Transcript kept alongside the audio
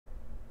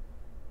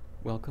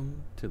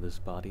Welcome to this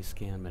body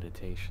scan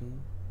meditation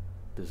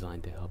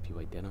designed to help you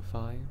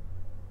identify,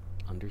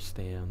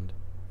 understand,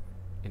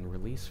 and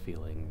release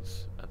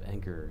feelings of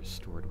anger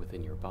stored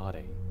within your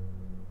body.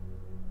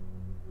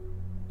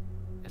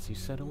 As you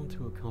settle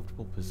into a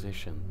comfortable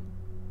position,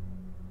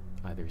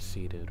 either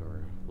seated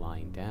or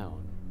lying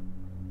down,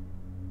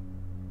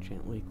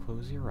 gently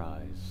close your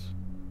eyes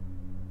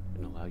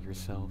and allow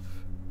yourself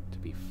to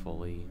be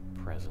fully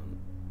present.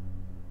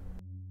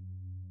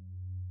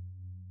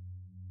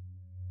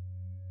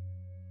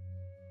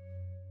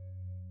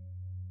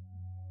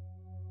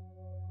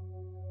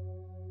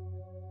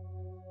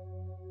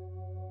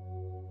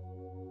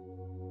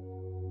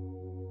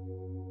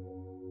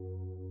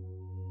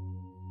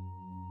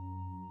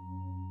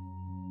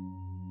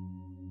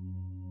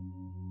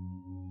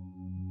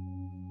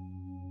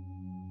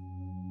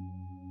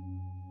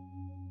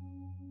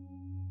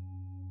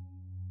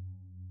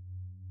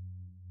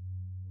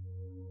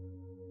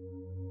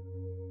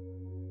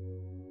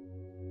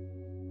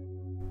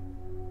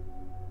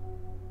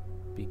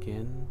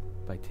 Begin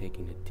by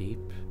taking a deep,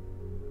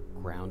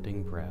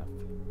 grounding breath,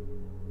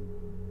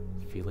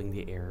 feeling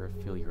the air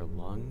fill your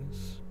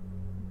lungs,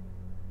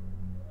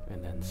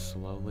 and then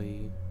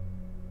slowly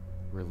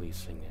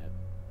releasing it.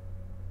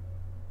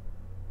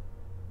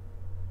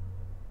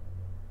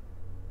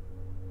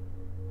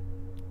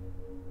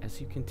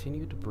 As you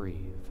continue to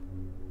breathe,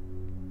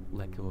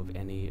 let go of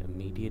any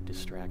immediate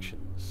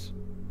distractions,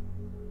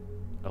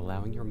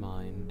 allowing your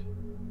mind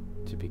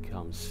to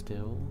become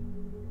still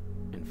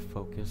and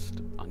focused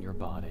on your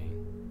body.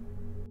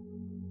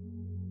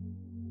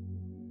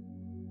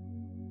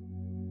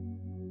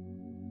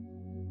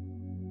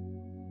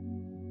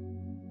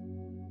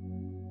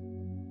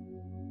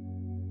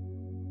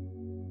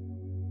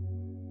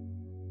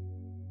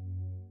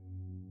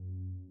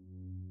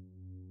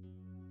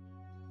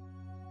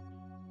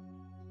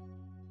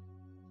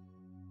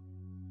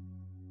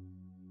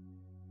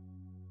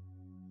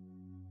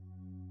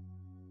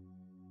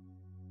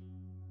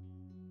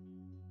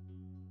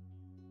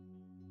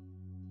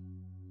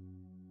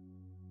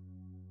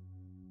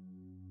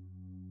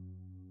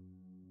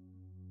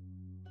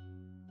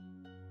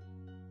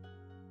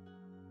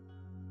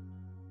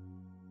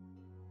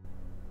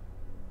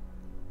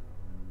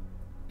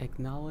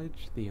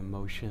 Acknowledge the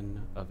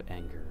emotion of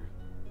anger.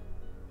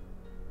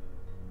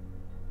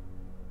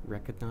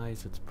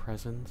 Recognize its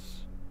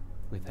presence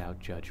without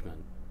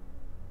judgment.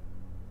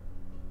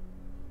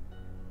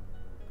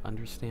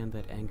 Understand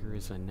that anger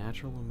is a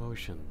natural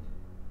emotion,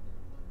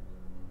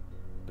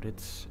 but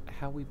it's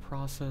how we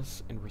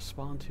process and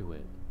respond to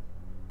it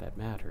that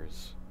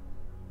matters.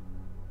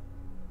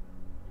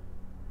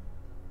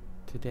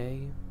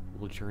 Today,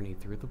 we'll journey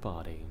through the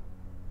body,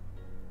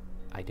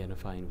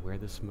 identifying where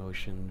this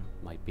emotion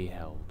might be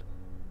held.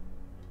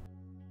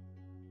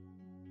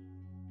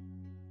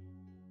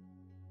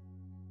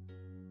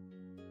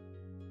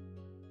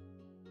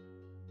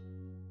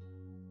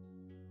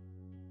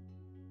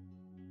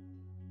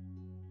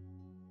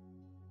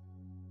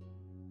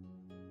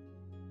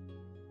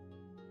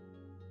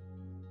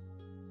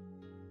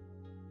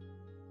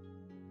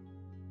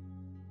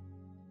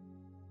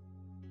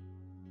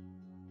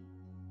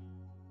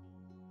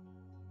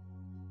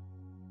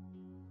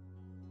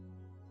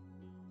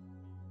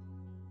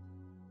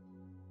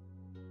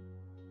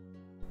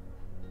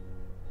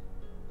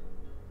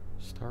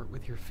 Start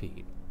with your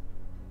feet.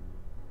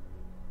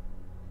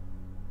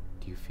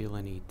 Do you feel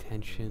any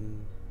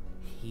tension,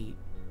 heat,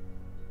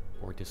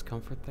 or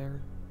discomfort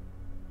there?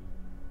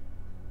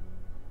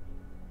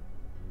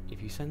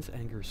 If you sense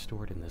anger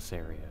stored in this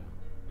area,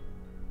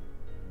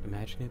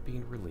 imagine it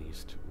being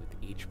released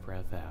with each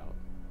breath out.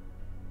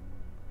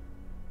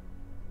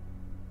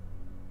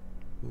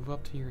 Move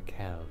up to your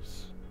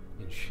calves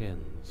and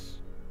shins,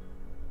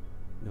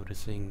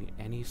 noticing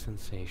any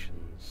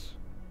sensations.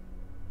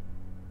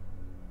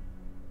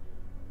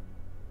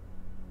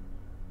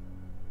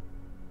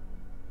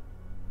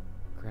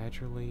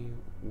 Gradually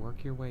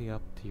work your way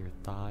up to your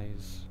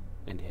thighs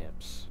and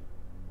hips.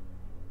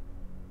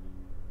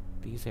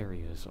 These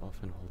areas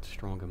often hold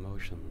strong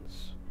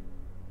emotions.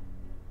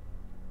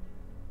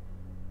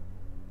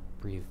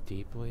 Breathe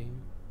deeply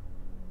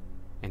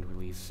and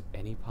release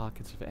any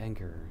pockets of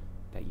anger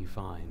that you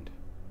find.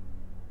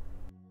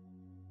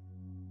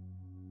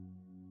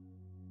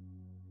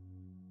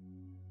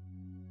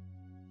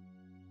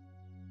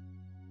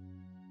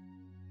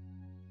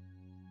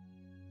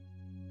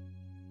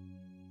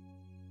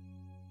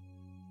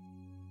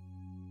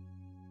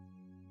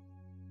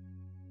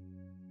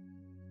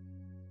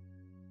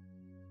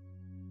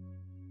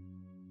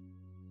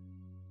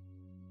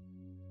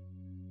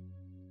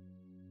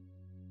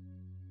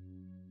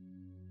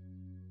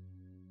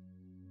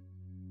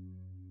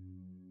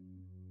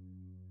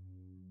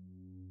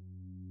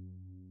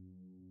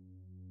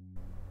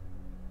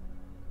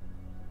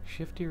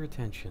 Shift your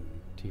attention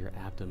to your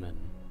abdomen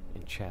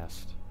and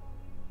chest.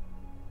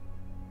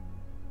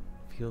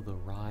 Feel the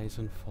rise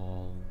and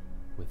fall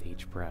with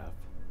each breath.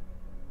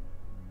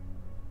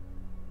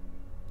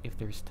 If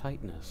there's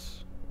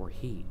tightness or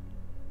heat,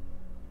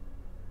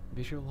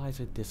 Visualize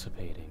it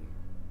dissipating,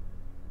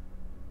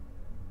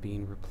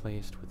 being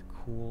replaced with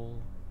cool,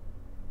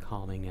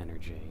 calming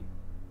energy.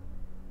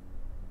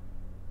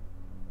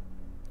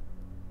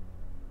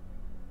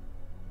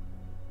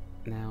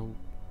 Now,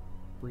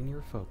 bring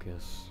your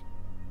focus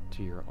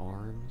to your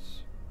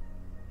arms,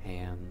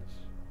 hands,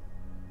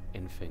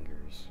 and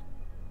fingers.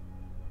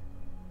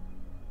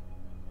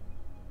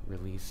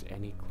 Release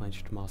any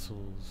clenched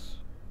muscles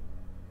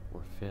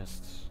or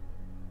fists,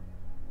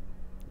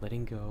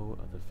 letting go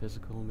of the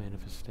physical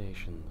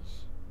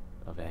manifestations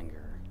of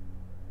anger.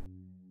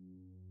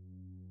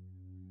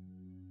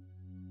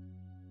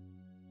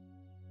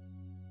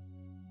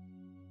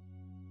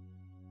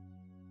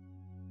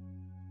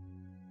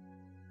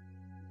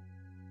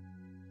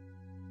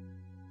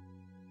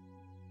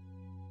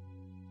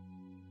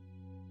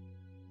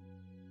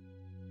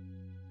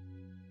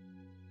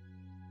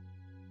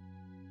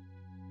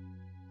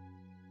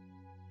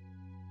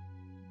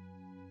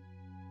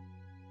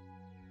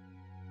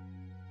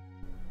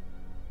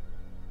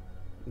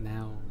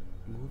 Now,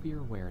 move your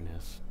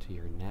awareness to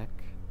your neck,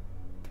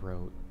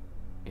 throat,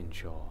 and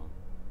jaw.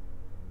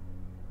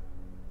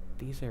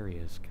 These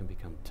areas can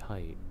become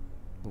tight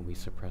when we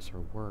suppress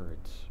our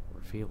words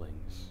or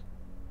feelings.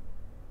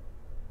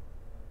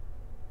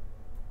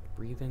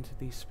 Breathe into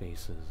these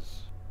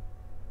spaces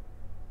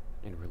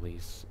and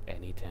release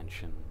any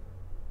tension.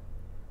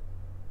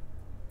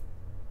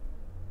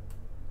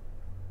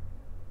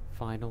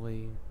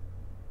 Finally,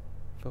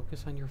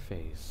 focus on your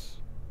face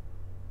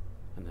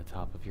and the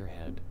top of your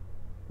head.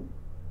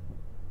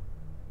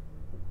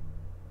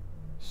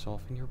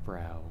 Soften your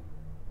brow,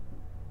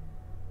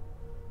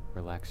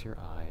 relax your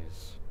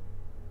eyes,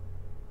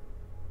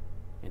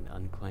 and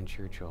unclench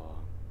your jaw.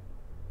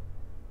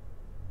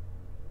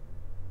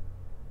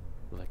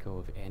 Let go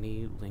of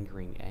any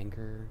lingering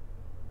anger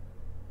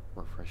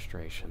or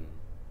frustration.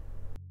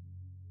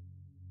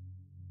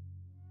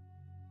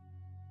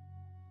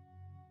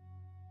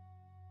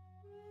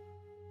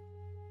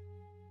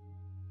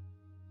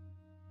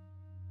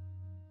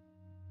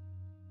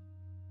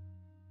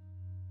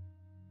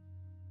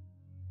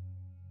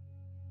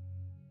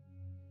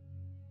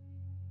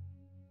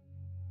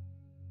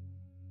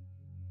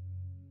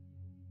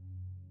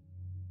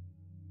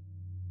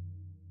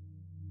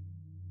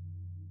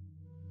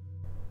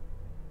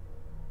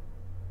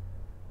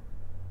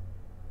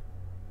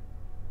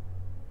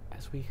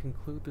 As we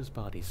conclude this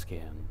body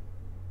scan,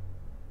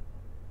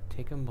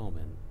 take a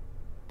moment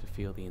to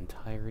feel the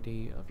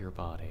entirety of your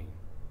body.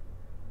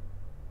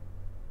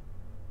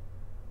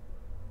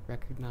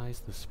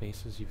 Recognize the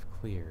spaces you've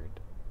cleared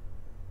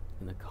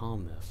and the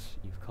calmness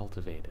you've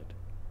cultivated.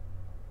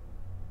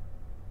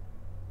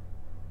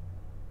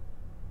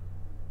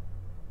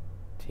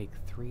 Take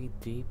 3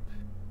 deep,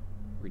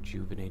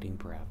 rejuvenating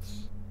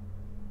breaths.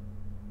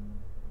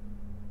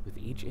 With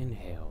each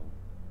inhale,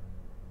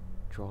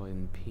 draw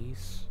in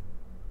peace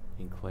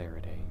and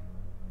clarity.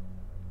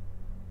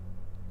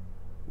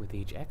 With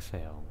each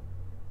exhale,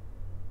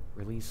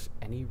 release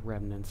any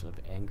remnants of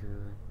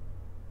anger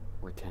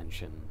or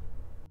tension.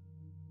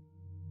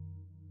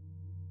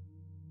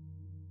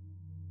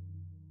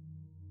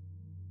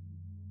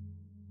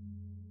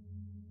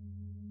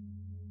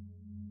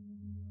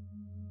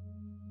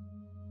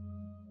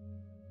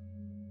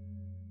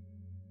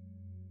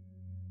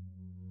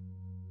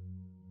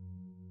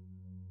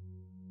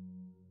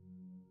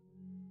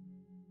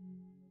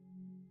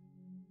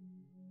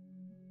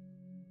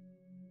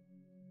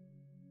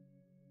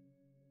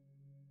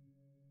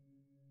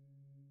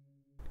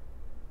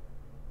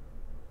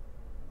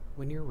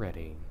 When you're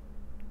ready,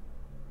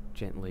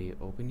 gently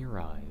open your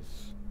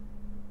eyes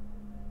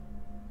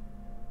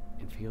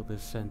and feel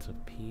this sense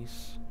of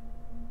peace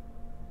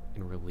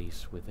and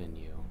release within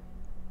you.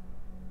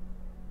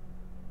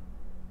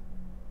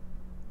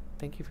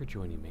 Thank you for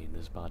joining me in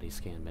this body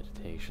scan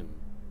meditation.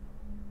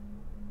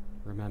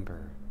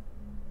 Remember,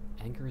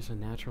 anger is a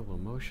natural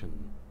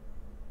emotion,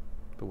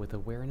 but with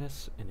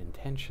awareness and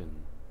intention,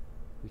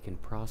 we can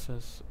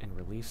process and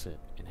release it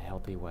in a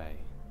healthy way.